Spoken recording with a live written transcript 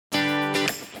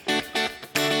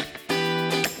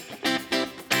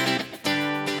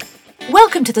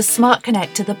Welcome to the Smart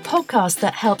Connector, the podcast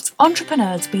that helps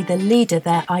entrepreneurs be the leader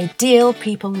their ideal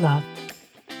people love.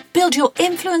 Build your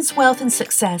influence, wealth and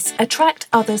success, attract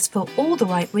others for all the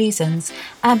right reasons,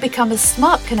 and become a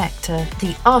smart connector,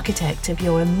 the architect of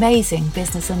your amazing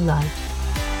business and life.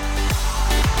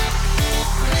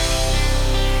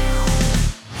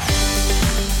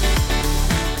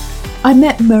 I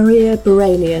met Maria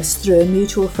Borelius through a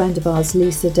mutual friend of ours,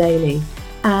 Lisa Daly,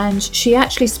 and she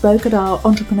actually spoke at our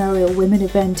Entrepreneurial Women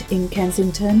event in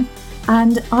Kensington,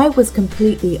 and I was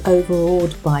completely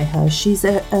overawed by her. She's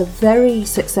a very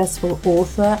successful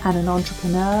author and an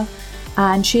entrepreneur,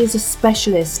 and she is a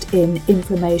specialist in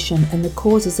inflammation and the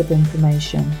causes of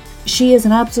inflammation. She is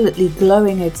an absolutely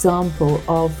glowing example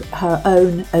of her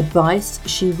own advice.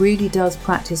 She really does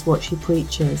practice what she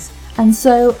preaches. And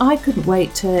so I couldn't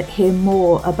wait to hear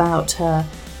more about her,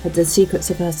 the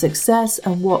secrets of her success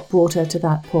and what brought her to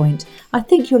that point. I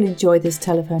think you'll enjoy this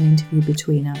telephone interview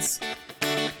between us.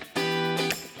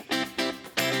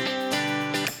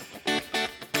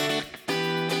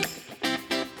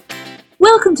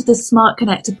 Welcome to the Smart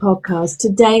Connector podcast.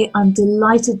 Today I'm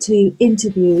delighted to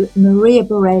interview Maria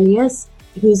Borelius,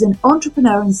 who's an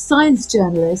entrepreneur and science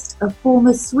journalist, a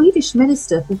former Swedish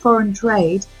Minister for Foreign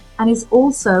Trade, and is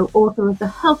also author of The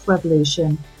Health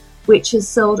Revolution, which has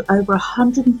sold over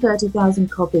 130,000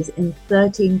 copies in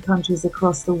 13 countries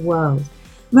across the world.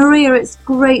 Maria, it's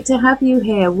great to have you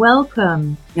here.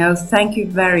 Welcome. No, thank you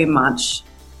very much.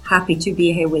 Happy to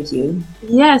be here with you.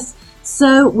 Yes.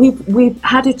 So we've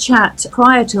had a chat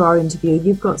prior to our interview.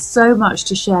 You've got so much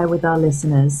to share with our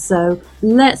listeners. So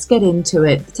let's get into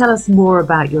it. Tell us more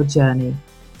about your journey.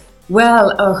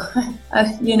 Well,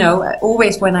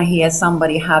 always when I hear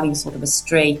somebody having sort of a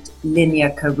straight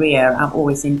linear career, I'm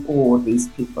always in awe of these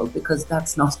people because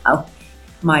that's not how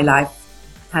my life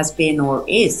has been or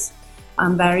is.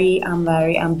 I'm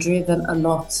driven a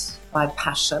lot by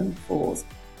passion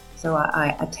so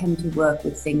I tend to work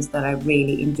with things that I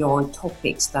really enjoy,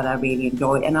 topics that I really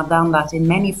enjoy, and I've done that in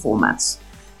many formats,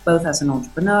 both as an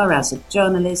entrepreneur, as a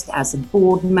journalist, as a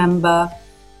board member.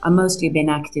 I've mostly been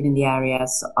active in the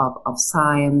areas of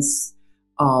science,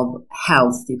 of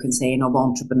health, you can say, and of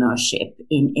entrepreneurship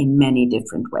in many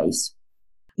different ways.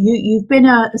 You've been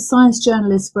a science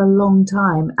journalist for a long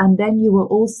time, and then you were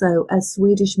also a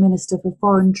Swedish Minister for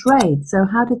Foreign Trade. So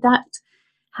how did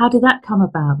that come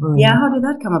about, Maria? Yeah, how did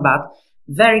that come about?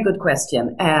 Very good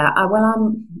question.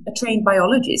 I'm a trained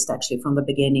biologist actually from the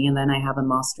beginning, and then I have a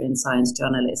master in science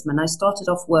journalism. And I started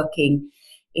off working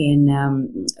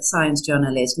in science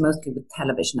journalism, mostly with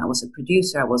television. I was a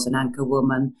producer, I was an anchor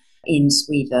woman in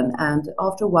Sweden. And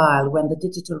after a while, when the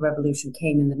digital revolution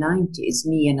came in the 90s,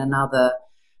 me and another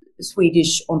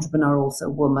Swedish entrepreneur, also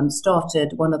woman,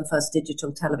 started one of the first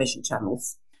digital television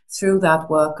channels. Through that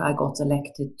work, I got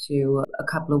elected to a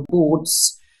couple of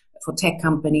boards for tech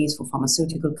companies, for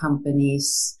pharmaceutical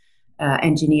companies,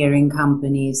 engineering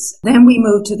companies. Then we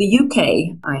moved to the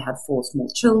UK. I had 4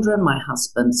 small children. My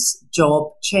husband's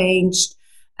job changed,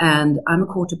 and I'm a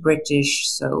quarter British,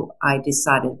 so I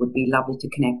decided it would be lovely to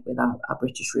connect with our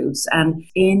British roots. And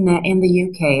in the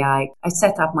UK, I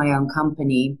set up my own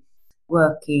company,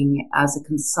 working as a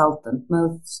consultant,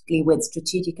 mostly with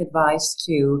strategic advice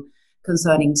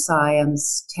concerning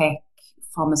science, tech,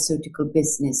 pharmaceutical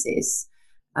businesses.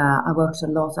 I worked a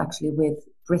lot actually with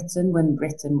Britain when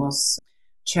Britain was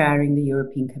chairing the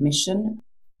European Commission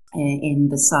in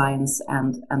the science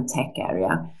and tech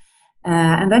area.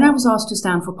 And then I was asked to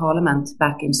stand for Parliament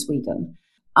back in Sweden.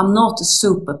 I'm not a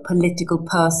super political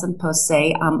person per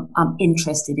se. I'm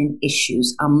interested in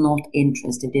issues. I'm not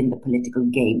interested in the political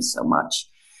game so much.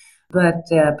 But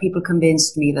people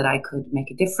convinced me that I could make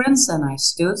a difference, and I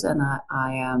stood, and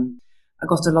I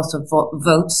got a lot of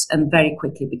votes and very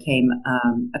quickly became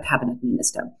a cabinet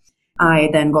minister. I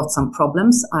then got some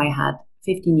problems. I had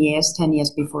 10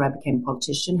 years before I became a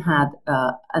politician, had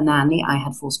a nanny. I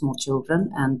had 4 small children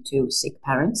and 2 sick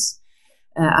parents.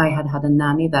 I had a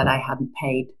nanny that I hadn't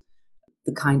paid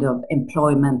the kind of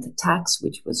employment tax,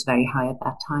 which was very high at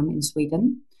that time in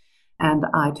Sweden. And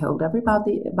I told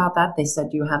everybody about that. They said,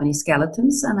 "Do you have any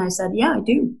skeletons?" And I said, "Yeah, I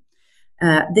do."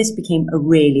 This became a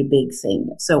really big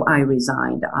thing. So I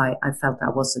resigned. I felt I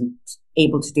wasn't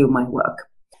able to do my work.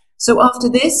 So after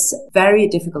this very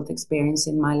difficult experience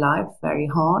in my life, very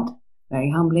hard, very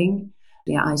humbling,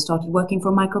 I started working for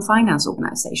a microfinance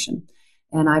organization.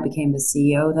 And I became the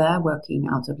CEO there, working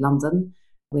out of London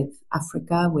with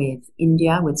Africa, with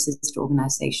India, with sister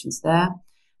organizations there,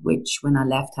 which when I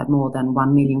left had more than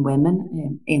 1 million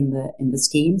women in the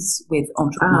schemes with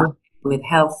entrepreneurship, with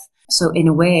health. So in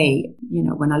a way,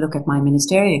 when I look at my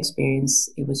ministerial experience,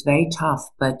 it was very tough,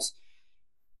 but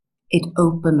it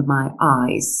opened my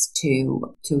eyes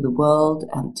to the world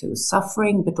and to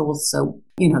suffering, but also,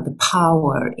 the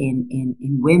power in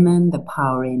women, the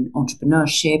power in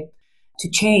entrepreneurship to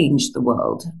change the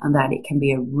world, and that it can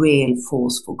be a real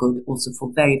force for good also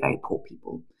for very, very poor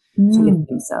people to lift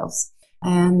themselves.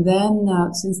 And then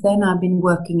since then, I've been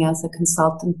working as a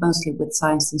consultant, mostly with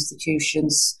science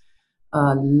institutions,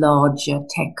 larger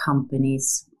tech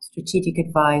companies, strategic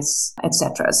advice,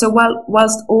 etc. So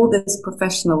whilst all this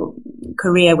professional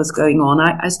career was going on,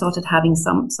 I started having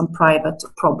some private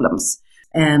problems.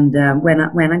 And when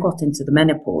I got into the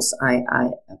menopause,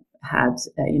 I had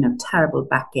terrible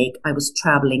backache. I was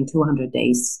traveling 200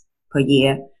 days per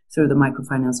year through the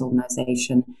microfinance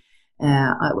organization.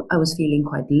 I was feeling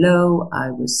quite low.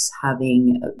 I was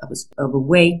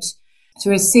overweight.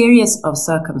 Through a series of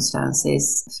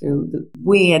circumstances, through the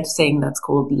weird thing that's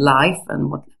called life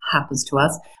and what happens to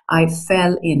us, I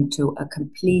fell into a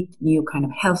complete new kind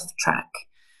of health track.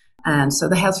 And so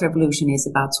the health revolution is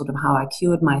about sort of how I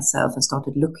cured myself and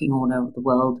started looking all over the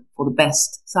world for the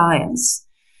best science,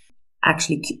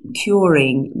 actually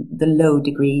curing the low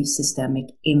degree systemic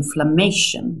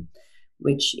inflammation,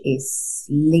 which is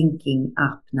linking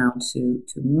up now to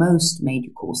most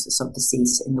major causes of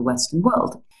disease in the Western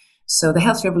world. So the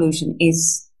health revolution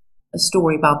is a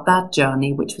story about that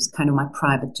journey, which was kind of my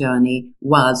private journey,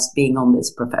 was being on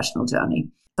this professional journey.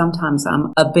 Sometimes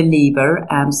I'm a believer,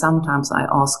 and sometimes I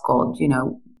ask God,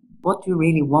 what do you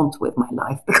really want with my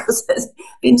life? Because there's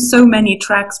been so many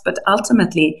tracks, but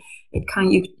ultimately you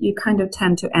kind of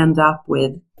tend to end up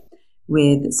with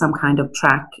some kind of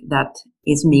track that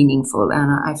is meaningful. And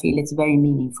I feel it's very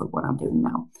meaningful what I'm doing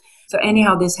now. So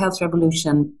anyhow, this health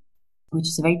revolution, which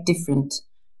is a very different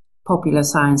popular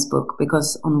science book,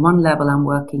 because on one level I'm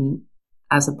working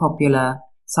as a popular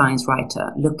science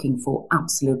writer, looking for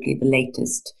absolutely the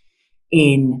latest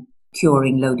in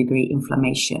curing low degree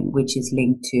inflammation, which is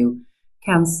linked to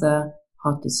cancer,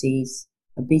 heart disease,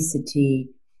 obesity,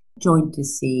 joint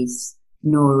disease,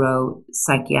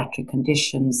 neuropsychiatric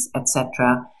conditions,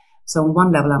 etc. So on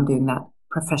one level I'm doing that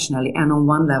professionally, and on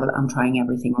one level I'm trying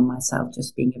everything on myself,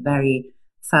 just being a very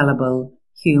fallible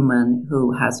human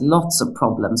who has lots of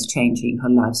problems changing her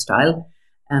lifestyle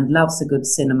and loves a good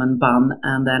cinnamon bun,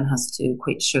 and then has to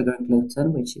quit sugar and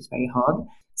gluten, which is very hard.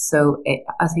 So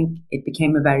I think it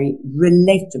became a very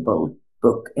relatable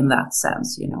book in that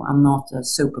sense. I'm not a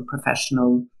super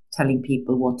professional telling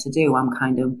people what to do. I'm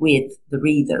kind of with the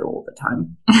reader all the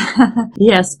time.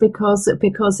 Yes, because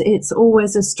it's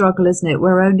always a struggle, isn't it?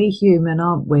 We're only human,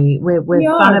 aren't we? We're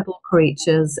fallible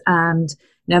creatures, and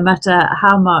no matter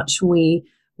how much we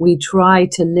try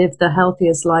to live the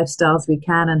healthiest lifestyles we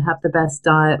can and have the best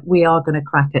diet, we are going to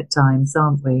crack at times,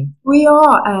 aren't we? We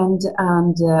are, and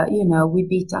we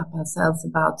beat up ourselves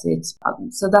about it.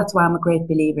 So that's why I'm a great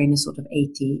believer in a sort of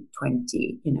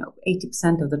 80-20.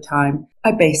 80% of the time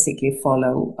I basically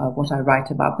follow what I write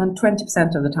about, and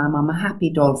 20% of the time I'm a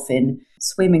happy dolphin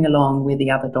swimming along with the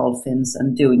other dolphins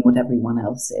and doing what everyone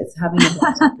else is, having a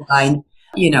glass of wine.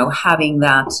 Having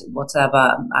that,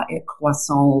 whatever,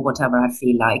 croissant or whatever I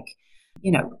feel like.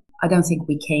 I don't think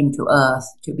we came to Earth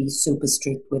to be super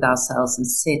strict with ourselves and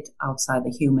sit outside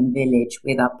the human village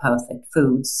with our perfect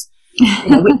foods.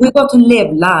 We've got to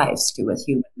live lives too as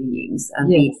human beings.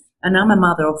 And, yes. And I'm a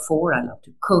mother of 4. I love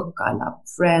to cook. I love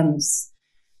friends.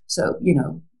 So,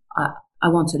 I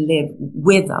want to live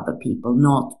with other people,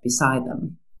 not beside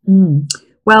them. Mm.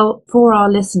 Well, for our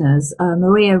listeners,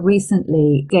 Maria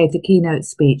recently gave the keynote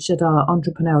speech at our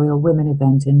Entrepreneurial Women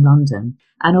event in London.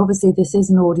 And obviously this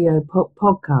is an audio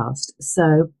podcast,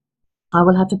 so I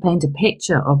will have to paint a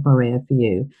picture of Maria for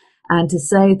you and to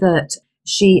say that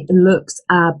she looks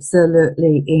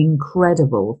absolutely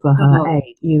incredible for her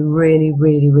age. You really,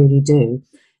 really, really do.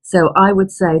 So I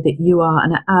would say that you are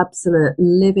an absolute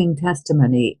living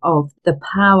testimony of the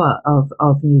power of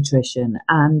nutrition,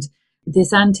 and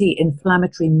this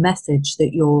anti-inflammatory message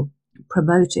that you're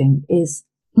promoting is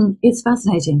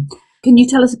fascinating. Can you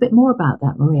tell us a bit more about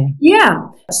that, Maria? Yeah.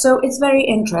 So it's very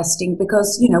interesting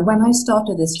because, when I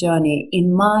started this journey,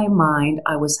 in my mind,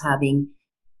 I was having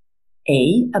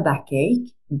A, a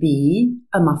backache, B,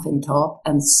 a muffin top,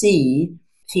 and C,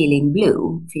 feeling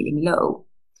blue, feeling low.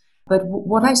 But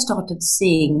what I started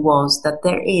seeing was that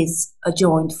there is a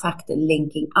joint factor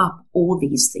linking up all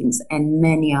these things and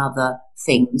many other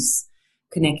things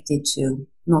connected to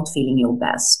not feeling your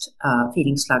best,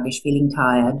 feeling sluggish, feeling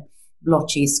tired,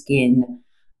 blotchy skin,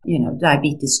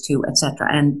 diabetes too, etc.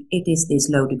 And it is this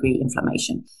low degree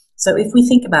inflammation. So if we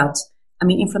think about,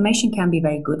 inflammation can be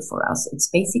very good for us. It's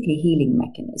basically a healing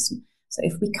mechanism. So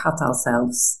if we cut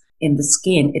ourselves, in the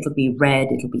skin, it'll be red,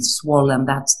 it'll be swollen.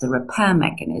 That's the repair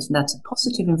mechanism. That's a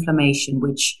positive inflammation,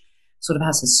 which sort of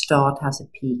has a start, has a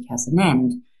peak, has an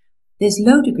end. This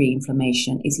low degree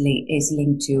inflammation is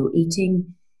linked to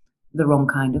eating the wrong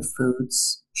kind of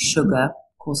foods. Sugar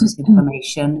causes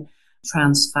inflammation,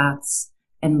 trans fats,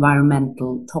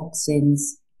 environmental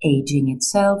toxins, aging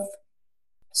itself,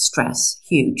 stress,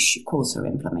 huge causer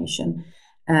of inflammation.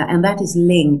 And that is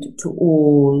linked to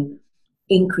all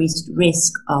increased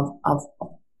risk of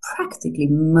practically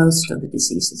most of the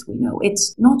diseases we know.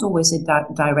 It's not always a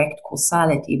direct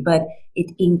causality, but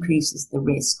it increases the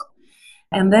risk.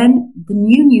 And then the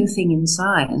new thing in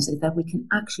science is that we can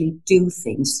actually do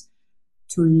things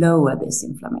to lower this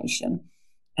inflammation.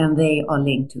 And they are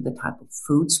linked to the type of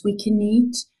foods we can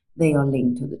eat. They are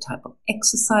linked to the type of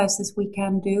exercises we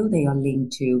can do. They are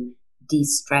linked to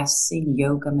de-stressing,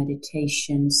 yoga,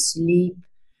 meditation, sleep,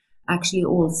 actually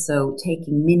also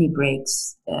taking mini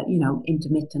breaks,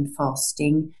 intermittent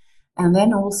fasting, and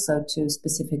then also to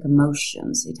specific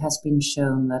emotions. It has been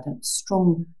shown that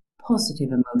strong positive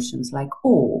emotions like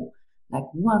awe, like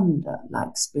wonder,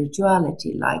 like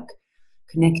spirituality, like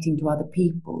connecting to other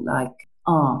people, like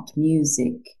art,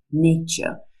 music,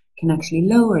 nature, can actually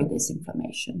lower this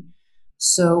inflammation.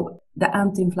 So the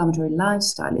anti-inflammatory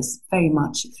lifestyle is very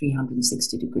much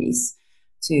 360 degrees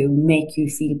to make you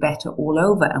feel better all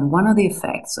over. And one of the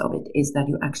effects of it is that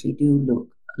you actually do look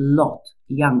a lot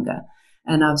younger.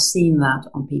 And I've seen that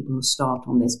on people who start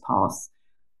on this path.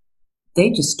 They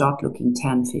just start looking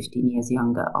 10, 15 years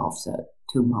younger after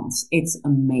 2 months. It's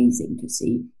amazing to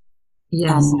see.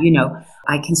 Yes. And,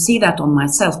 I can see that on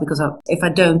myself because if I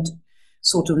don't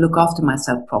sort of look after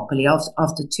myself properly,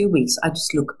 after 2 weeks, I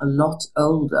just look a lot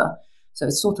older. So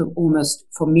it's sort of almost,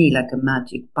 for me, like a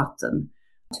magic button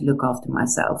to look after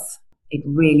myself. It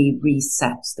really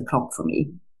resets the clock for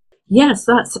me. Yes,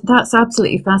 that's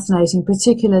absolutely fascinating,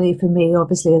 particularly for me,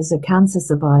 obviously, as a cancer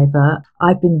survivor.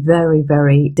 I've been very,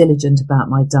 very diligent about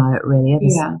my diet, really, ever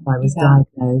since I was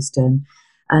diagnosed.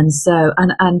 And so,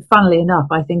 and funnily enough,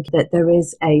 I think that there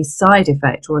is a side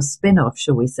effect or a spin-off,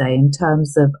 shall we say, in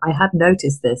terms of, I have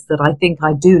noticed this, that I think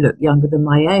I do look younger than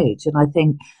my age. And I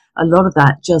think a lot of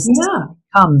that just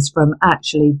comes from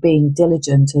actually being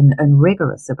diligent and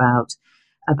rigorous about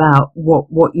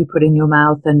what you put in your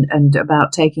mouth and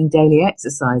about taking daily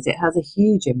exercise. It has a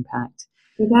huge impact.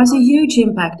 It has a huge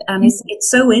impact, and it's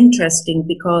so interesting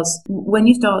because when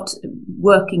you start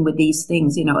working with these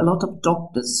things, a lot of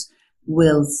doctors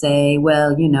will say,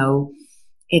 well,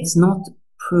 it's not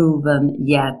proven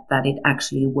yet that it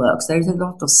actually works. There's a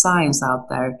lot of science out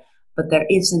there, but there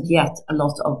isn't yet a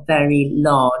lot of very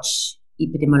large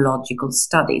epidemiological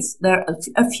studies.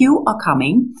 A few are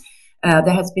coming.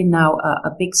 There has been now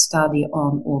a big study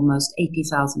on almost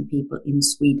 80,000 people in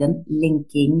Sweden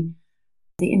linking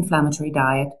the inflammatory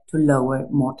diet to lower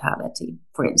mortality,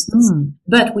 for instance.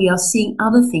 But we are seeing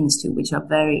other things too, which are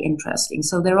very interesting.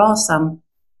 So there are some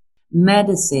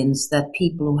medicines that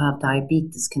people who have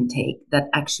diabetes can take that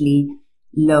actually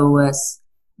lowers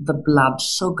the blood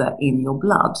sugar in your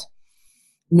blood.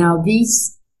 Now,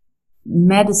 these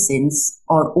medicines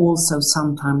are also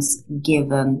sometimes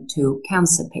given to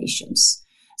cancer patients.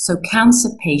 So cancer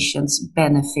patients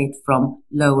benefit from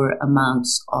lower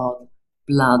amounts of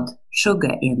blood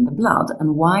sugar in the blood.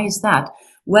 And why is that?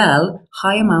 Well,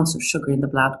 high amounts of sugar in the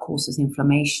blood causes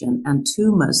inflammation, and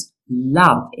tumors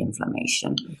love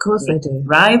inflammation. Of course they do.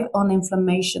 Thrive on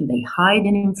inflammation. They hide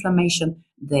in inflammation.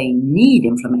 They need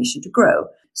inflammation to grow.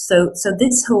 So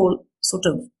this whole sort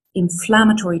of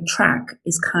inflammatory track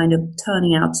is kind of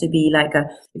turning out to be like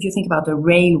if you think about the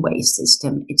railway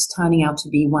system, it's turning out to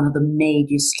be one of the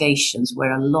major stations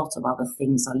where a lot of other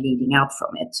things are leading out from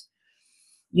it.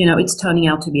 It's turning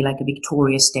out to be like a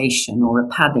Victoria Station or a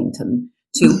Paddington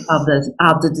to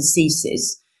other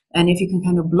diseases. And if you can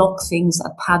kind of block things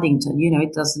at Paddington,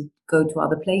 it doesn't go to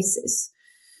other places.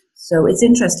 So it's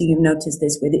interesting you've noticed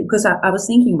this with it, because I was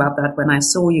thinking about that when I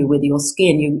saw you with your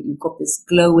skin. You've got this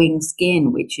glowing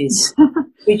skin, which is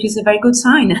a very good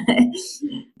sign.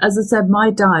 As I said, my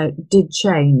diet did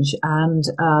change, and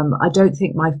I don't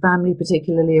think my family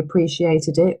particularly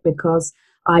appreciated it because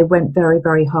I went very,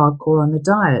 very hardcore on the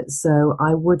diet. So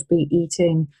I would be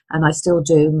eating, and I still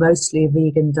do, mostly a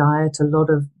vegan diet, a lot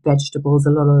of vegetables,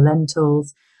 a lot of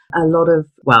lentils, a lot of,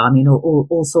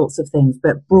 all sorts of things.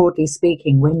 But broadly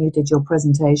speaking, when you did your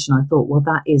presentation, I thought, well,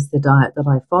 that is the diet that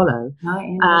I follow.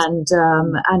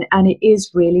 And it is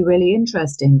really, really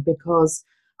interesting because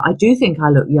I do think I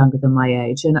look younger than my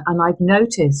age. And I've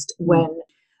noticed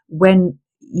when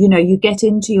you get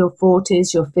into your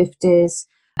 40s, your 50s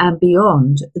and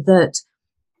beyond, that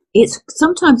It's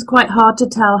sometimes quite hard to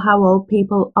tell how old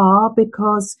people are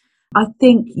because I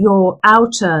think your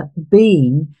outer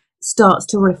being starts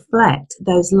to reflect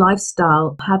those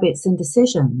lifestyle habits and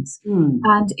decisions. Mm.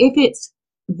 And if it's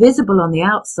visible on the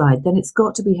outside, then it's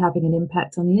got to be having an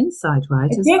impact on the inside,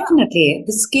 right? As Definitely.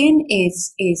 The skin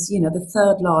is, the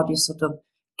third largest sort of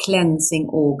cleansing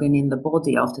organ in the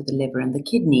body after the liver and the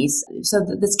kidneys. So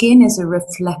the skin is a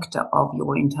reflector of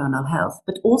your internal health,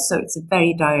 but also it's a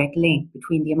very direct link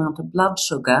between the amount of blood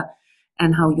sugar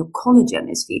and how your collagen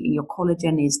is feeling. Your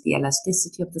collagen is the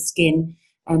elasticity of the skin.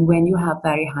 And when you have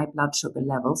very high blood sugar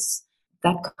levels,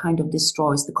 that kind of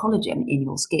destroys the collagen in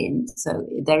your skin. So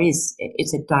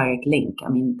it's a direct link. I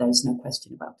mean, there's no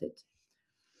question about it.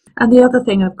 And the other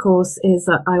thing, of course, is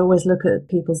that I always look at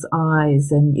people's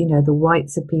eyes, and the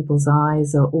whites of people's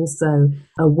eyes are also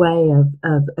a way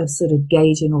of sort of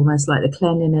gauging almost like the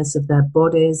cleanliness of their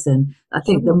bodies. And I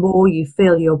think the more you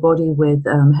fill your body with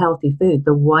healthy food,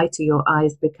 the whiter your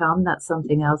eyes become. That's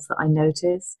something else that I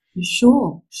notice.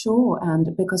 Sure.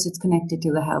 And because it's connected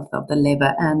to the health of the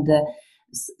liver. And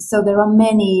so there are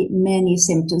many, many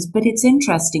symptoms. But it's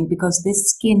interesting because this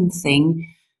skin thing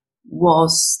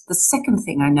was the second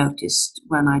thing I noticed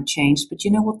when I changed. But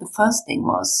you know what the first thing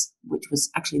was, which was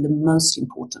actually the most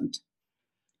important?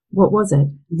 What was it?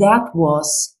 That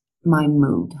was my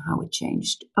mood, how it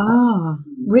changed. Ah,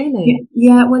 really?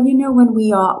 Yeah, well, when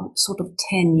we are sort of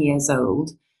 10 years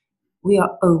old, we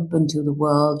are open to the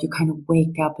world. You kind of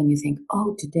wake up and you think,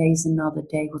 oh, today's another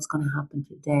day. What's going to happen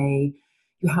today?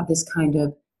 You have this kind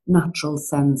of natural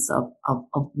sense of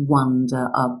wonder,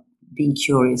 of being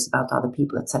curious about other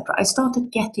people, etc. I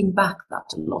started getting back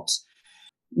that a lot.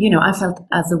 I felt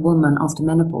as a woman after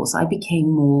menopause, I became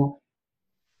more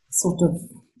sort of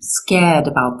scared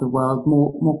about the world,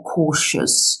 more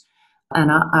cautious.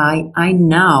 And I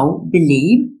now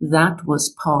believe that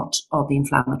was part of the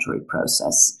inflammatory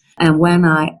process. And when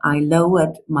I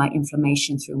lowered my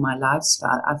inflammation through my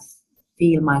lifestyle, I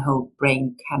feel my whole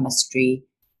brain chemistry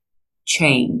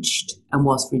changed and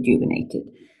was rejuvenated.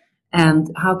 And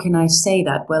how can I say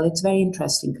that? Well, it's very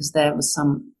interesting because there was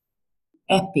some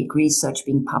epic research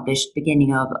being published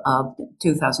beginning of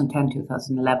 2010,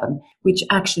 2011, which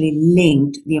actually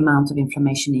linked the amount of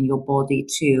inflammation in your body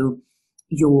to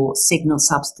your signal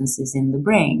substances in the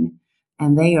brain.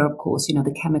 And they are, of course,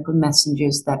 the chemical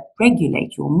messengers that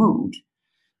regulate your mood.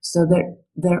 So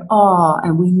there are,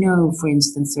 and we know, for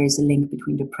instance, there is a link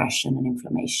between depression and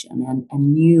inflammation,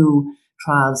 and new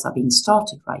trials are being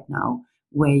started right now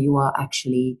where you are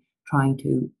actually trying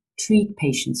to treat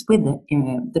patients with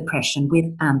depression with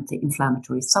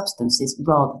anti-inflammatory substances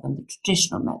rather than the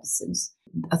traditional medicines.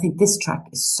 I think this track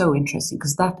is so interesting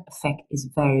because that effect is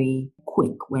very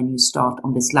quick when you start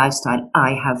on this lifestyle,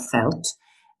 I have felt,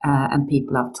 and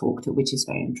people I've talked to, which is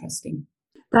very interesting.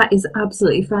 That is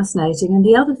absolutely fascinating. And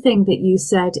the other thing that you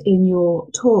said in your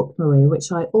talk, Maria,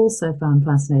 which I also found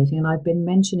fascinating, and I've been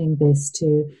mentioning this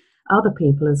to other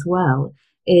people as well,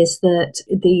 is that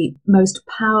the most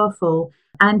powerful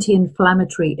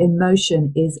anti-inflammatory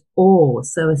emotion is awe.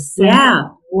 So a sense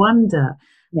of wonder.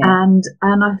 Yeah. And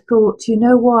I thought, you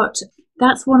know what?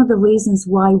 That's one of the reasons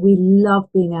why we love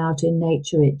being out in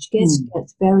nature. It gets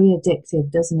very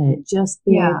addictive, doesn't it? Just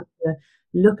being able to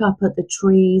look up at the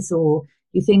trees, or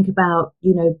you think about,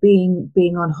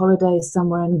 being on holiday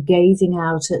somewhere and gazing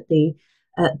out at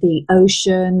the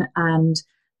ocean, and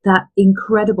that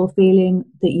incredible feeling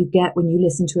that you get when you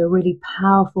listen to a really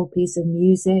powerful piece of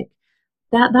music.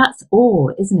 That's awe,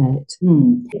 isn't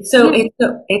it? So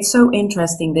it's so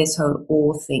interesting, this whole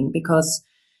awe thing, because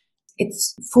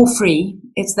it's for free.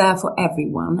 It's there for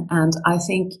everyone. And I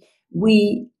think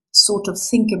we sort of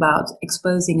think about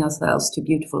exposing ourselves to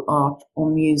beautiful art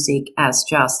or music as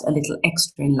just a little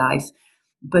extra in life.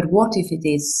 But what if it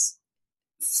is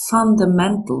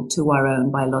fundamental to our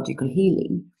own biological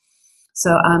healing?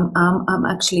 So I'm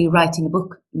actually writing a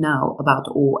book now about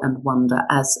awe and wonder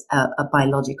as a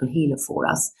biological healer for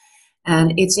us.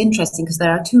 And it's interesting because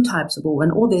there are two types of awe,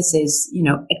 and all this is,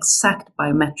 exact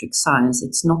biometric science.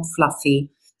 It's not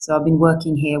fluffy. So I've been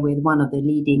working here with one of the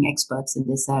leading experts in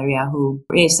this area, who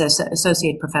is an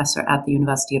associate professor at the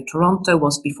University of Toronto,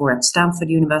 was before at Stanford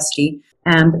University.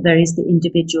 And there is the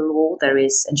individual awe,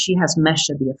 and she has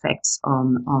measured the effects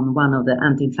on one of the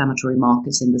anti-inflammatory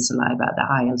markers in the saliva,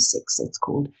 the IL-6 it's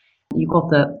called. You got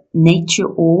the nature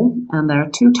awe, and there are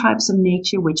two types of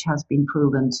nature which has been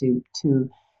proven to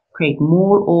create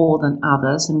more awe than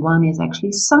others, and one is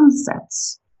actually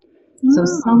sunsets. So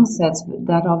sunsets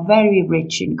that are very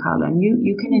rich in color, and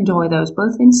you can enjoy those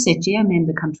both in city and in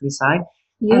the countryside,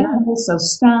 and also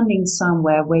standing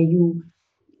somewhere where you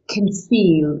can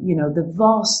feel, the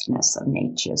vastness of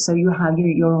nature. So you're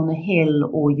on a hill,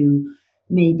 or you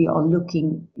maybe are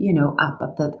looking, up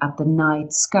at the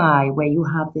night sky, where you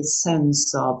have this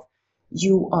sense of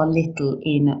you are little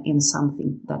in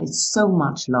something that is so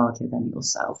much larger than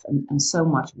yourself, and so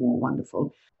much more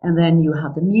wonderful. And then you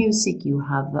have the music, you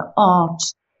have the art,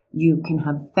 you can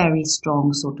have very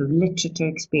strong sort of literature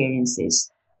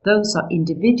experiences. Those are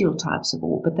individual types of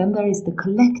awe, but then there is the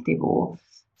collective awe.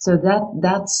 So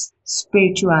that's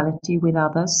spirituality with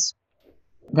others.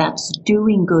 That's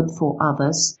doing good for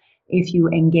others. If you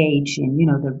engage in,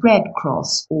 the Red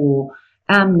Cross or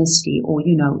Amnesty, or,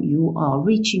 you are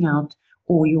reaching out,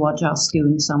 or you are just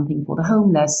doing something for the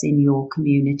homeless in your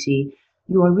community,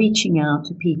 you are reaching out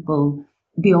to people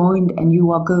beyond, and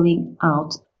you are going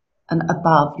out and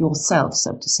above yourself,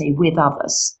 so to say, with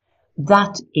others.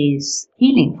 That is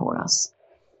healing for us.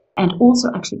 And also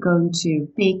actually going to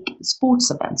big sports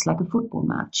events like a football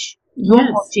match.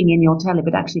 Not watching in your telly,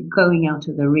 but actually going out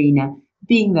to the arena,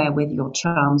 being there with your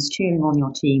chums, cheering on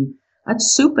your team.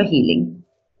 That's super healing.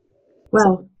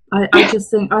 Well, I just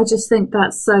think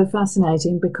that's so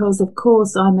fascinating, because of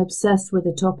course I'm obsessed with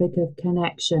the topic of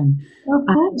connection. Of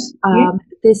course. And,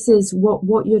 this is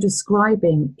what you're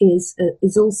describing is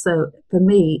also, for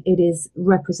me, it is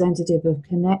representative of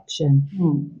connection,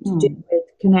 to do with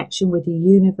connection with the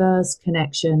universe,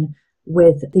 connection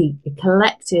with the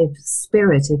collective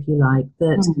spirit, if you like,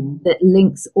 that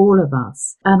links all of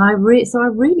us. And I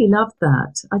really love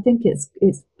that. I think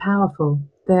it's powerful,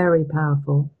 very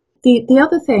powerful. The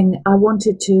other thing I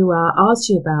wanted to ask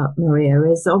you about, Maria,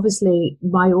 is obviously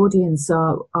my audience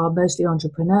are mostly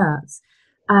entrepreneurs,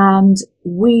 and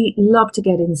we love to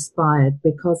get inspired,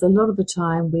 because a lot of the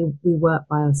time we work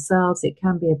by ourselves. It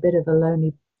can be a bit of a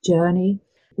lonely journey.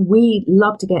 We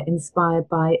love to get inspired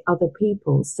by other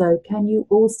people. So can you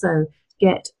also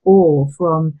get awe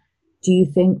from, do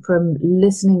you think, from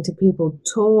listening to people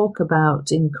talk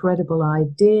about incredible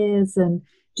ideas? And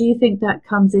do you think that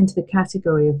comes into the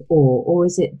category of awe, or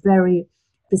is it very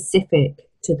specific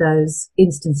to those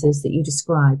instances that you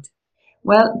described?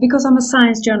 Well, because I'm a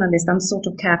science journalist, I'm sort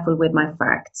of careful with my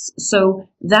facts. So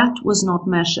that was not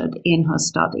measured in her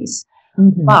studies.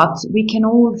 But we can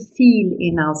all feel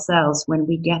in ourselves when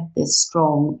we get this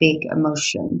strong, big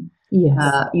emotion,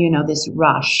 this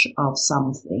rush of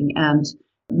something. And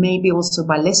maybe also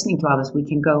by listening to others, we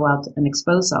can go out and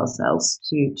expose ourselves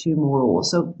to more awe.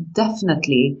 So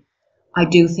definitely, I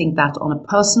do think that on a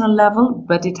personal level,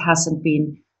 but it hasn't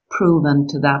been proven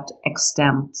to that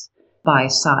extent by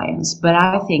science. But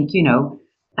I think,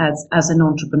 as an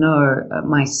entrepreneur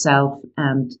myself,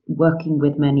 and working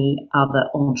with many other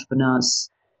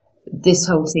entrepreneurs, this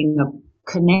whole thing of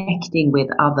connecting with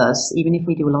others, even if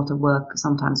we do a lot of work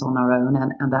sometimes on our own,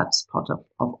 and that's part of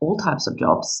all types of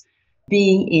jobs,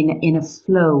 being in a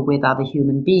flow with other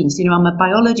human beings. I'm a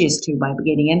biologist too by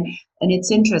beginning, and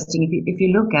it's interesting, if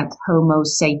you look at Homo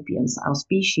sapiens, our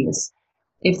species,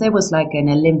 if there was like an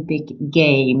Olympic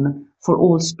game for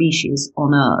all species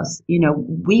on Earth,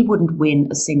 we wouldn't win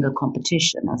a single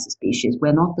competition as a species.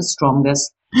 We're not the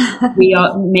strongest. We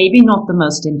are maybe not the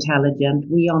most intelligent.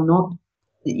 We are not,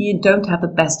 you don't have the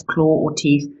best claw or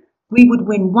teeth. We would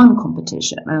win one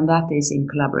competition, and that is in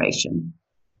collaboration.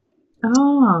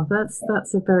 Ah,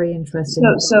 that's a very interesting.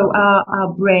 So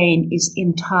our brain is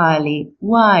entirely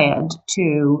wired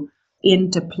to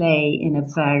interplay in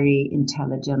a very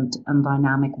intelligent and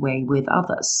dynamic way with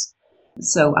others.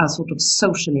 So our sort of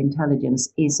social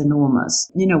intelligence is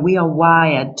enormous. We are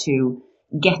wired to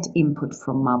get input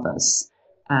from others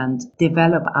and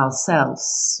develop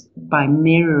ourselves by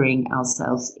mirroring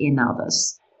ourselves in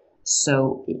others.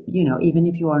 So, even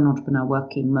if you are an entrepreneur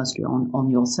working mostly on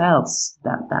yourselves,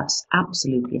 that's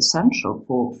absolutely essential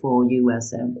for you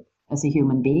as a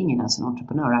human being and as an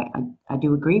entrepreneur. I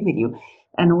do agree with you.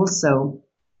 And also,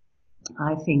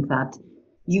 I think that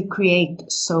you create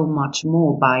so much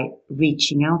more by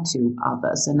reaching out to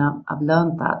others. And I've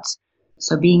learned that.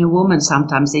 So being a woman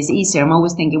sometimes is easier. I'm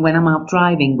always thinking, when I'm out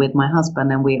driving with my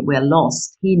husband and we're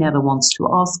lost, he never wants to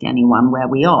ask anyone where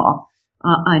we are.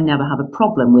 I never have a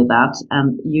problem with that.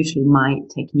 And usually my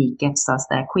technique gets us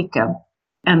there quicker.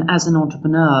 And as an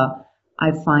entrepreneur,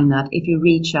 I find that if you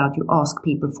reach out, you ask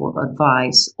people for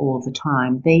advice all the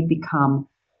time, they become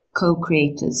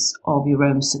co-creators of your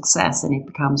own success, and it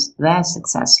becomes their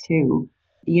success too.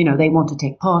 They want to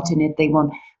take part in it.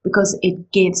 Because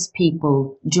it gives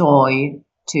people joy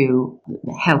to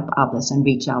help others and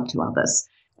reach out to others.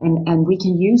 And we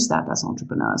can use that as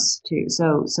entrepreneurs too.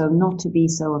 So not to be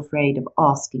so afraid of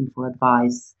asking for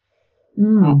advice,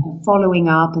 following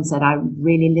up and said, I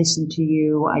really listened to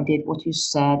you. I did what you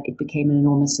said. It became an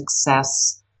enormous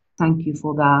success. thank you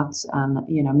for that. And,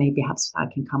 maybe perhaps I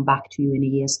can come back to you in a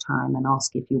year's time and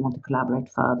ask if you want to collaborate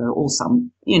further or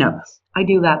I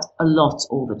do that a lot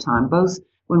all the time, both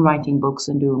when writing books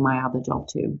and doing my other job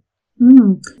too.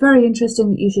 Very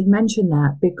interesting that you should mention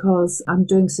that, because I'm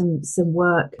doing some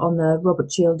work on the Robert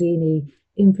Cialdini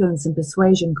influence and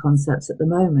persuasion concepts at the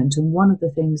moment. And one of the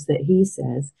things that he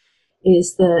says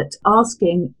is that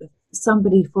asking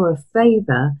somebody for a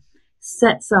favor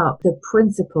sets up the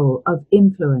principle of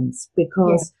influence,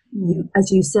 because you,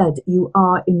 as you said, you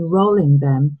are enrolling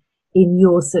them in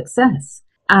your success.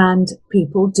 And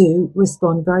people do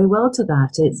respond very well to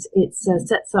that. It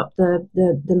sets up the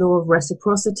law of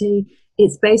reciprocity.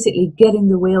 It's basically getting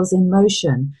the wheels in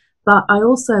motion. But I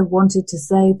also wanted to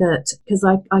say that, because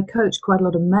I coach quite a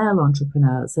lot of male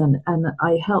entrepreneurs, and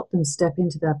I help them step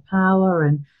into their power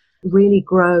and really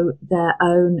grow their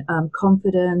own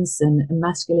confidence and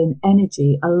masculine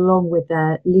energy along with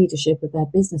their leadership of their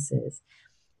businesses.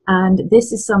 And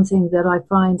this is something that I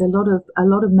find a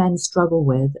lot of men struggle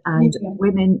with, and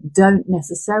women don't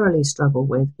necessarily struggle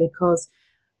with, because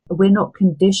we're not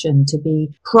conditioned to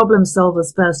be problem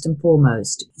solvers first and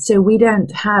foremost. So we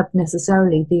don't have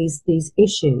necessarily these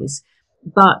issues.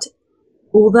 But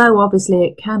although obviously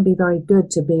it can be very good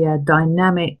to be a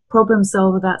dynamic problem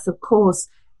solver, that's of course,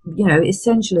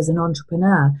 essential as an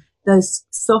entrepreneur. Those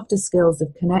softer skills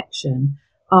of connection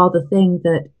are the thing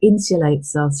that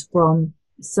insulates us from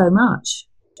so much.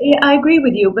 Yeah, I agree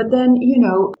with you. But then,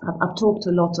 I've talked to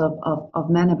a lot of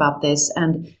men about this,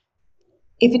 and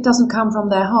if it doesn't come from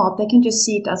their heart, they can just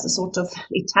see it as a sort of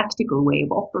a tactical way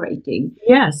of operating.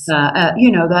 Yes.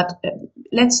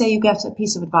 Let's say you get a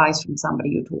piece of advice from somebody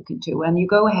you're talking to, and you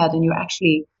go ahead and you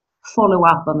actually follow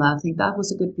up on that. I think that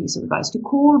was a good piece of advice, to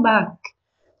call back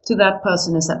to that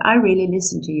person and said, I really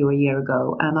listened to you a year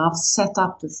ago, and I've set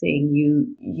up the thing.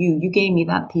 You gave me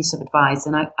that piece of advice,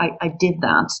 and I did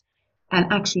that.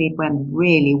 And actually it went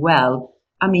really well.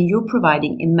 I mean, you're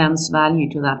providing immense value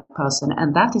to that person,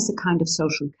 and that is a kind of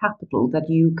social capital that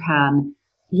you can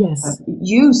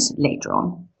use later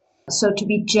on. So to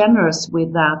be generous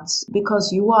with that,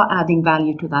 because you are adding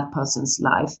value to that person's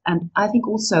life. And I think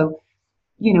also,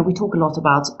 we talk a lot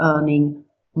about earning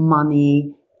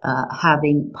money,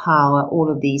 having power, all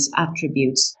of these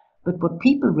attributes. But what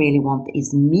people really want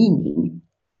is meaning.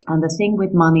 And the thing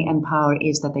with money and power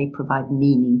is that they provide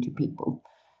meaning to people.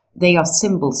 They are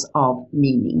symbols of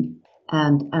meaning.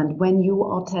 And when you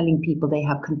are telling people they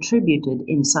have contributed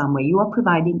in some way, you are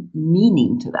providing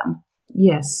meaning to them.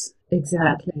 Yes,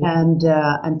 exactly.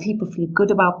 And people feel good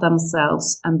about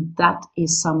themselves, and that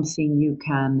is something you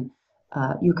can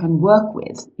work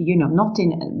with, not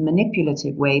in a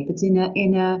manipulative way, but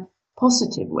in a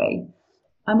positive way.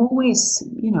 I'm always,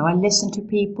 I listen to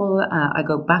people, I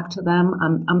go back to them.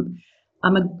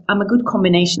 I'm a good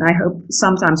combination. I hope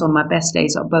sometimes on my best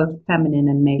days are both feminine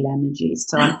and male energy.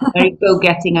 So I'm very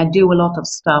go-getting. I do a lot of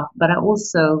stuff, but I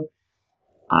also,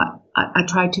 I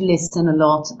try to listen a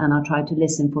lot, and I try to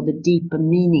listen for the deeper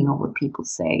meaning of what people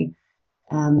say.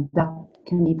 And that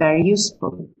can be very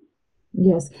useful.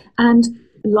 Yes. And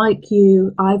like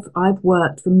you, I've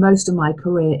worked for most of my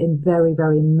career in very,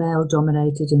 very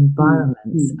male-dominated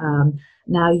environments.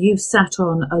 Now, you've sat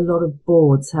on a lot of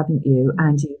boards, haven't you?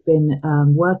 And you've been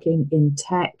working in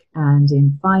tech and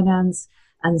in finance,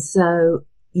 and so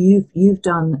you've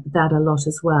done that a lot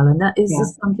as well. And that is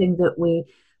just something that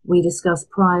we discussed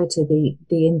prior to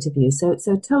the interview. So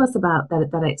tell us about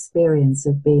that experience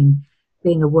of being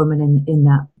a woman in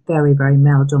that very, very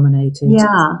male-dominated.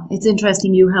 Yeah, it's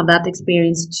interesting you have that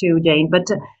experience too, Jane. But,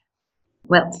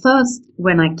 first,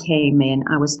 when I came in,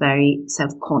 I was very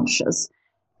self-conscious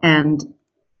and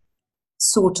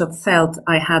sort of felt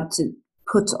I had to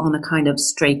put on a kind of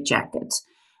straitjacket.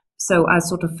 So I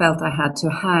sort of felt I had to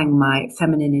hang my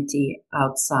femininity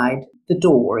outside the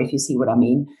door, if you see what I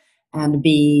mean, and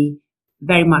be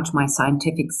very much my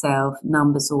scientific self,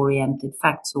 numbers-oriented,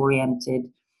 facts-oriented.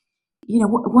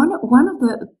 One of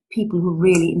the people who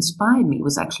really inspired me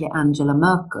was actually Angela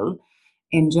Merkel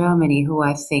in Germany, who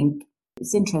I think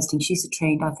is interesting. She's a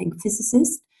trained, I think,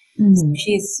 physicist. So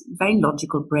she is very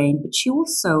logical brain, but she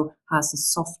also has a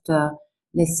softer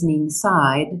listening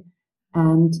side.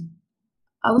 And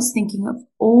I was thinking of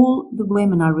all the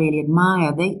women I really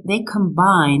admire. They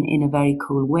combine in a very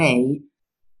cool way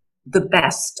the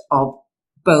best of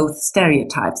both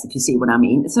stereotypes, if you see what I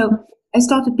mean. So I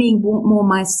started being more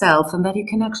myself, and that you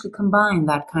can actually combine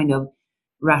that kind of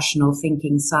rational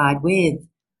thinking side with,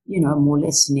 more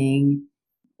listening,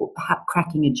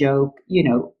 cracking a joke,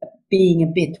 being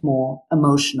a bit more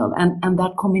emotional. And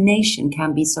that combination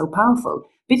can be so powerful.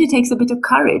 But it takes a bit of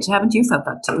courage. Haven't you felt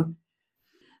that too?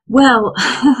 Well,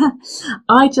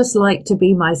 I just like to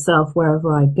be myself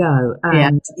wherever I go. Yeah,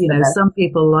 And, that's the best. some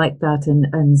people like that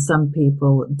and some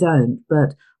people don't.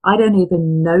 But I don't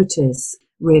even notice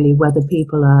really whether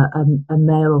people are a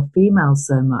male or female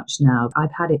so much now.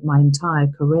 I've had it my entire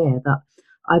career that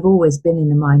I've always been in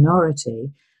the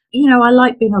minority. I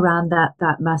like being around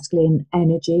that masculine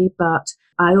energy, but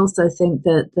I also think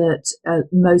that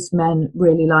most men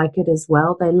really like it as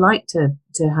well. They like to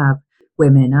have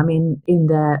women, I mean, in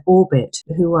their orbit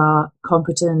who are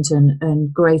competent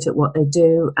and great at what they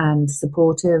do and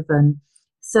supportive. And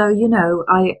so,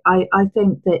 I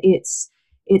think that it's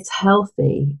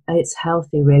healthy. It's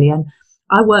healthy, really. And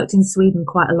I worked in Sweden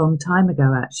quite a long time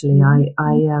ago, actually. I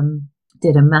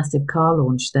did a massive car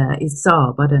launch there. It's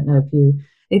Saab. I don't know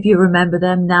if you remember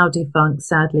them, now defunct,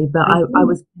 sadly, but I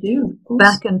was I do, of course.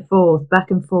 back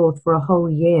and forth for a whole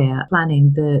year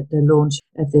planning the launch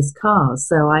of this car.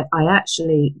 So I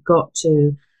actually got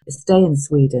to stay in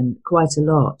Sweden quite a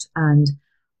lot. And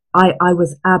I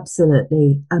was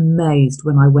absolutely amazed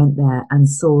when I went there and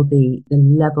saw the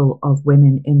level of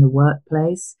women in the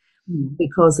workplace Mm.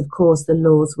 because, of course, the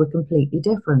laws were completely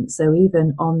different. So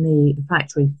even on the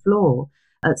factory floor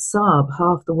at Saab,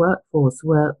 half the workforce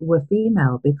were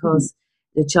female Mm. because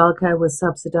the childcare was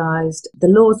subsidized. The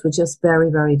laws were just very,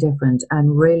 very different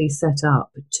and really set up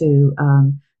to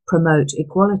promote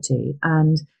equality.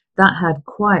 And that had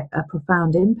quite a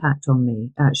profound impact on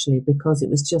me, actually, because it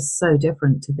was just so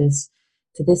different to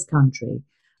this country.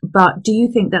 But do you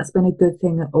think that's been a good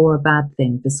thing or a bad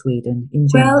thing for Sweden in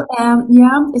general? Well,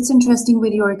 yeah, it's interesting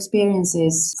with your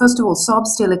experiences. First of all, Saab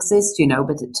still exists,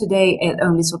 but today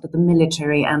only sort of the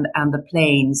military and the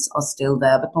planes are still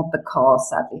there, but not the cars,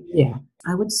 sadly. Yeah.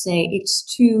 I would say it's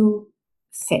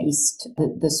two-faced,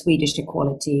 the Swedish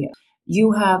equality.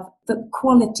 You have the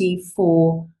quality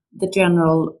for the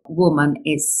general woman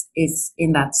is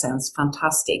in that sense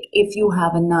fantastic. If you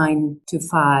have a 9 to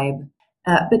 5,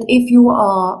 but if you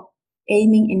are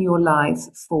aiming in your life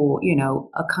for,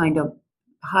 a kind of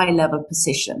high level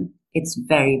position, it's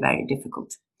very, very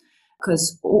difficult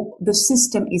because the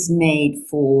system is made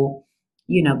for,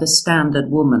 the standard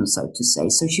woman, so to say.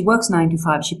 So she works 9 to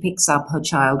 5, she picks up her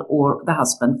child or the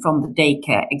husband from the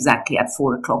daycare exactly at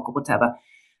 4 o'clock or whatever.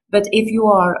 But if you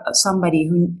are somebody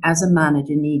who, as a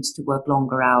manager, needs to work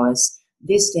longer hours,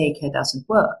 this daycare doesn't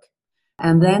work.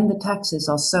 And then the taxes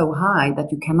are so high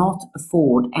that you cannot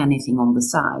afford anything on the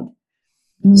side.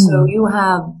 So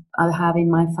Mm. I have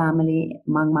in my family,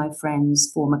 among my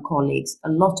friends, former colleagues, a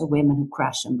lot of women who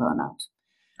crash and burn out.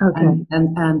 Okay.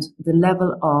 And the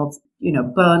level of,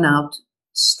 burnout,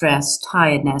 stress,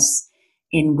 tiredness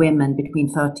in women between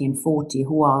 30 and 40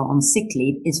 who are on sick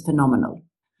leave is phenomenal.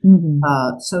 Hmm.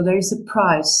 So there is a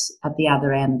price at the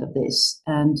other end of this.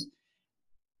 And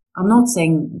I'm not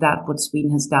saying that what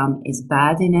Sweden has done is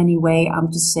bad in any way.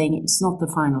 I'm just saying it's not the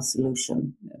final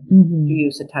solution, to Hmm.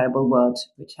 use a terrible word,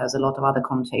 which has a lot of other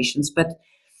connotations. But,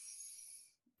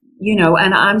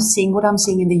 and what I'm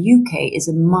seeing in the UK is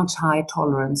a much higher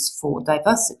tolerance for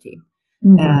diversity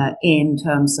Hmm. in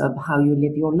terms of how you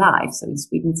live your life. So in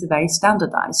Sweden, it's very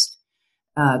standardized.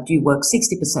 Do you work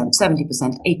 60%,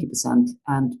 70%, 80%?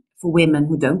 And for women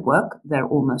who don't work, they're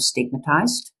almost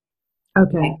stigmatized.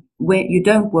 Okay. Like, where you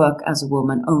don't work as a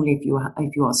woman only if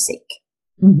you are sick.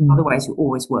 Hmm. Otherwise, you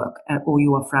always work, or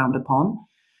you are frowned upon.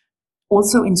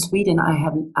 Also in Sweden, I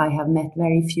have met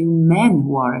very few men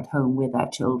who are at home with their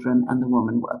children and the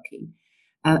woman working,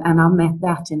 and I've met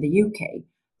that in the UK.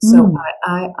 So Mm.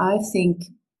 I think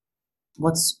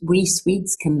what we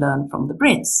Swedes can learn from the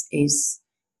Brits is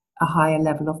a higher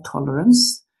level of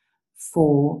tolerance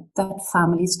for that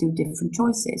families do different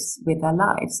choices with their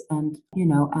lives, and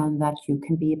that you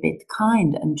can be a bit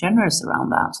kind and generous around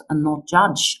that and not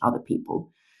judge other people.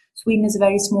 Sweden is a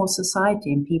very small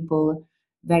society and people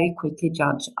very quickly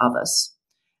judge others.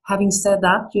 Having said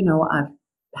that, I've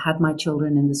had my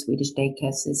children in the Swedish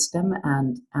daycare system,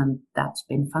 and that's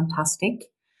been fantastic.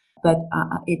 But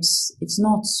it's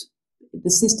not, the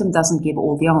system doesn't give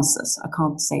all the answers. I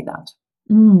can't say that.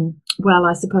 Mm. Well,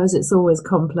 I suppose it's always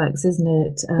complex, isn't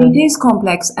it? It is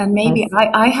complex, and maybe Yes.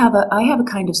 I have a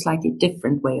kind of slightly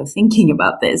different way of thinking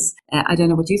about this. I don't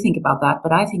know what you think about that,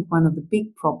 but I think one of the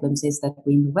big problems is that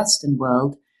we in the Western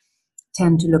world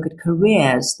tend to look at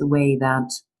careers the way that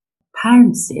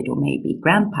parents did, or maybe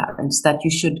grandparents, that you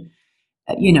should,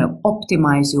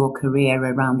 optimize your career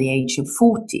around the age of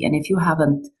 40, and if you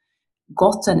haven't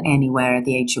gotten anywhere at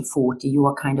the age of 40, you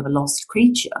are kind of a lost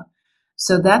creature.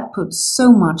 So that puts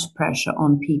so much pressure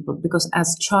on people because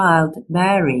as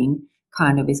childbearing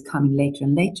kind of is coming later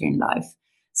and later in life.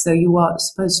 So you are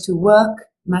supposed to work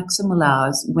maximal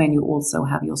hours when you also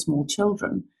have your small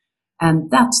children.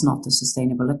 And that's not a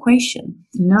sustainable equation.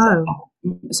 No.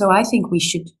 So I think we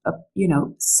should,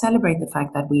 celebrate the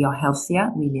fact that we are healthier,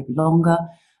 we live longer.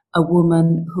 A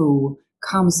woman who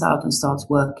comes out and starts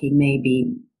working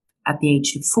maybe at the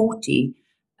age of 40,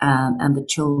 and the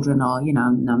children are,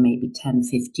 now maybe 10,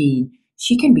 15,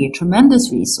 she can be a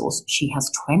tremendous resource. She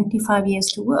has 25 years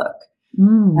to work.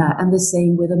 And the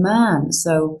same with a man.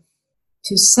 So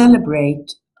to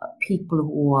celebrate people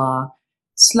who are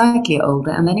slightly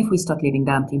older, and then if we start living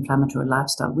the anti-inflammatory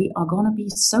lifestyle, we are going to be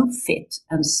so fit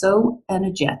and so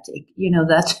energetic,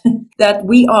 that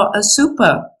we are a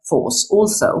super force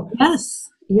also.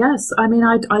 Yes. I mean,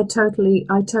 I totally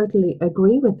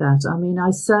agree with that. I mean,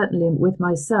 I certainly, with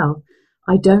myself,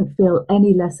 I don't feel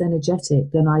any less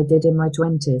energetic than I did in my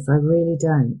 20s. I really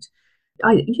don't.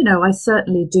 I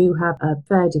certainly do have a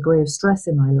fair degree of stress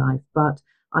in my life, but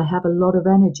I have a lot of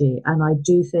energy, and I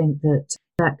do think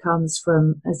that comes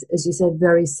from, as you said,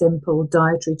 very simple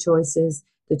dietary choices,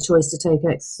 the choice to take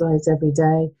exercise every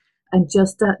day, and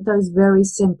just those very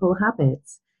simple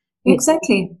habits.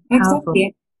 Exactly.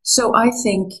 So I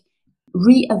think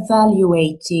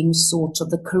reevaluating sort of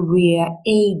the career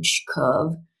age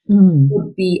curve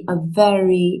would be a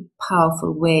very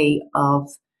powerful way of,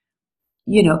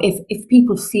 if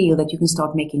people feel that you can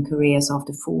start making careers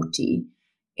after 40,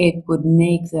 it would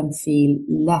make them feel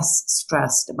less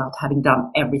stressed about having done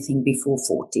everything before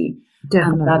 40.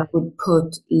 Definitely. And that would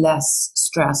put less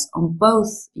stress on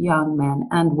both young men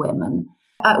and women.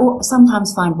 I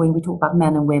sometimes find when we talk about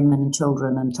men and women and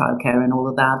children and childcare and all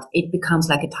of that, it becomes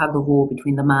like a tug of war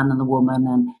between the man and the woman,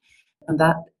 and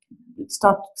that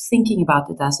start thinking about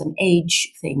it as an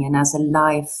age thing and as a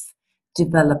life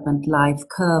development, life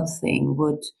curve thing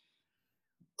would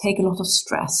take a lot of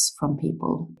stress from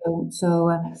people. So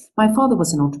my father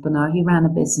was an entrepreneur. He ran a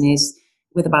business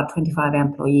with about 25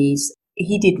 employees.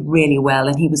 He did really well,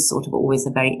 and he was sort of always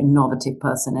a very innovative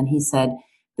person. And he said,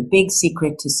 the big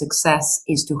secret to success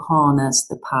is to harness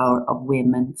the power of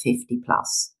women 50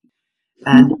 plus.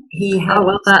 And he had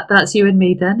that's you and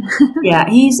me then. Yeah,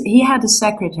 he had a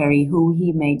secretary who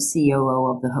he made COO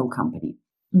of the whole company.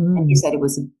 And he said it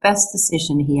was the best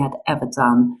decision he had ever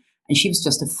done. And she was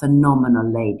just a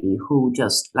phenomenal lady who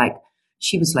just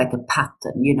she was like a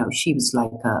pattern, she was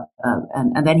like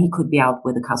and then he could be out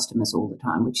with the customers all the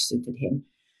time, which suited him.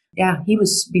 Yeah, he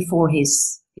was before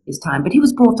his time, but he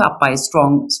was brought up by a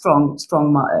strong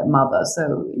mother.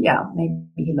 So yeah, maybe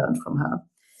he learned from her.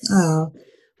 Oh,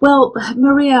 well,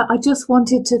 Maria, I just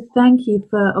wanted to thank you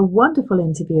for a wonderful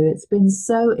interview. It's been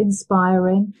so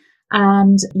inspiring.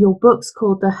 And your book's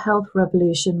called The Health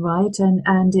Revolution, right?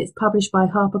 And it's published by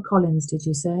HarperCollins, did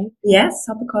you say? Yes,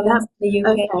 HarperCollins, the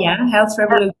UK. Okay. Yeah, Health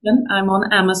Revolution. I'm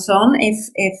on Amazon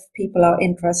if people are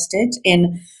interested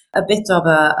in a bit of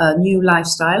a new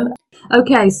lifestyle.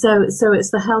 Okay, so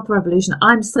it's The Health Revolution.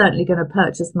 I'm certainly going to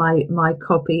purchase my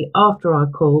copy after our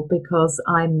call because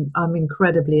I'm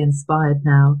incredibly inspired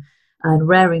now and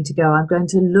raring to go. I'm going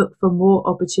to look for more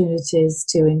opportunities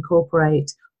to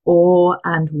incorporate awe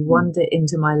and wonder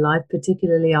into my life.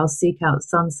 Particularly, I'll seek out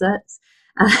sunsets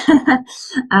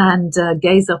and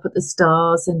gaze up at the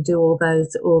stars and do all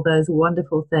those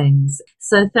wonderful things.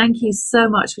 So thank you so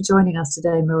much for joining us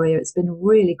today, Maria. It's been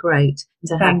really great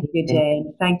to have you.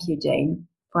 Jane. Thank you, Jane,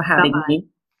 for having me.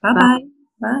 Bye-bye.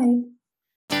 Bye.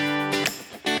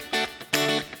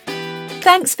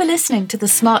 Thanks for listening to the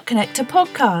Smart Connector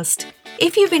podcast.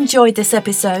 If you've enjoyed this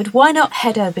episode, why not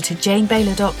head over to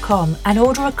janebaylor.com and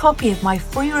order a copy of my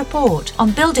free report on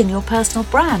building your personal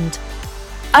brand.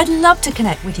 I'd love to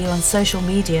connect with you on social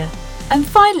media. And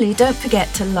finally, don't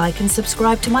forget to like and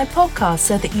subscribe to my podcast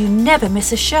so that you never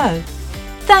miss a show.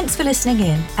 Thanks for listening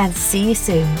in, and see you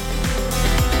soon.